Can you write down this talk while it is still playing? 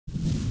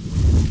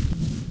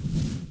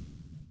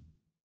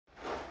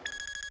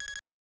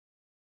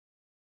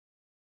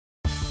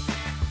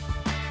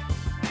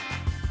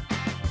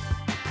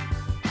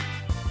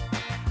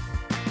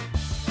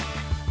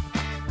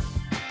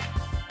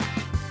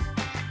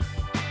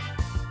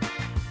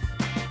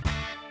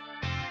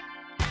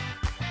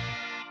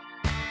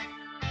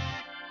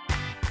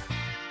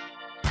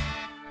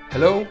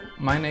Hello,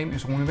 my name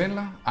is Rune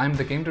Wendler. I'm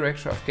the game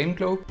director of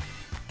Gameglobe.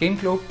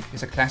 Gameglobe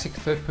is a classic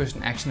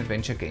third-person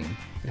action-adventure game.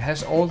 It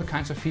has all the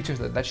kinds of features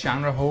that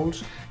genre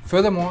holds.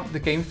 Furthermore, the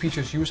game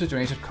features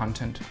user-generated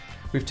content.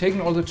 We've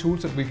taken all the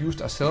tools that we've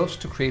used ourselves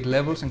to create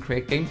levels and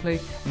create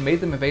gameplay and made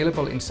them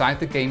available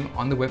inside the game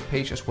on the web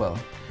page as well.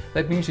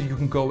 That means that you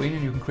can go in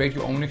and you can create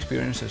your own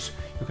experiences.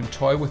 You can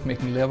toy with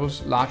making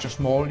levels, large or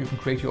small. You can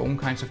create your own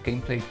kinds of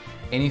gameplay,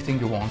 anything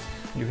you want.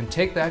 And you can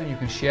take that and you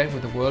can share it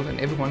with the world, and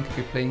everyone can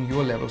be playing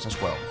your levels as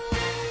well.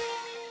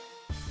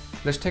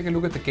 Let's take a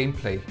look at the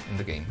gameplay in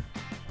the game.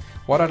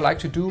 What I'd like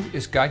to do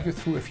is guide you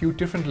through a few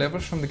different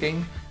levels from the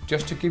game,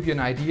 just to give you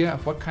an idea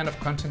of what kind of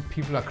content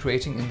people are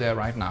creating in there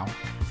right now.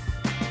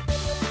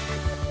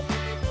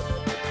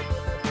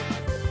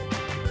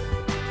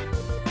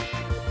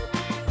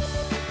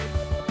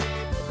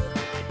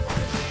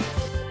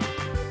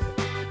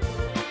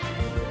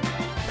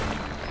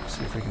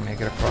 See if we can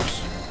make it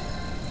across.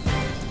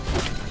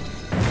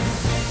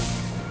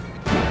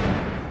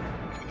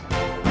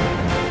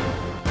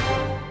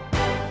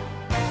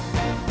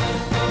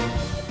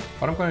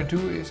 What I'm going to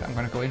do is I'm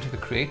going to go into the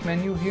create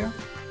menu here,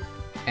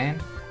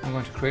 and I'm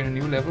going to create a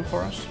new level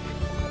for us.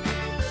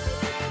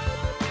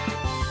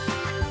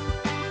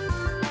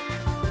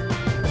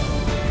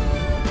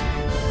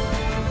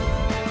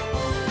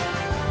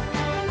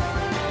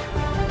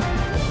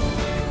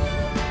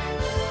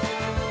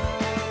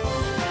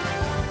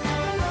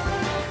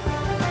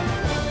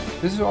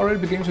 This is already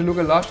beginning to look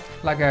a lot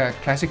like a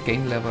classic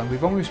game level, and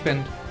we've only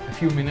spent a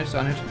few minutes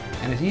on it,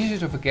 and it's easy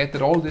to forget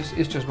that all this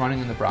is just running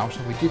in the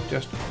browser. We did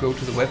just go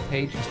to the web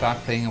page and start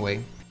playing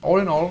away. All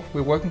in all,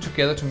 we're working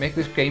together to make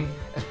this game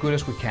as good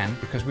as we can,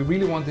 because we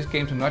really want this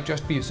game to not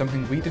just be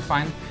something we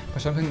define,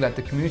 but something that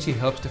the community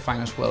helps define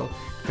as well,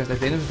 because at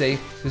the end of the day,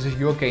 this is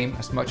your game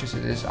as much as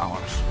it is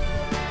ours.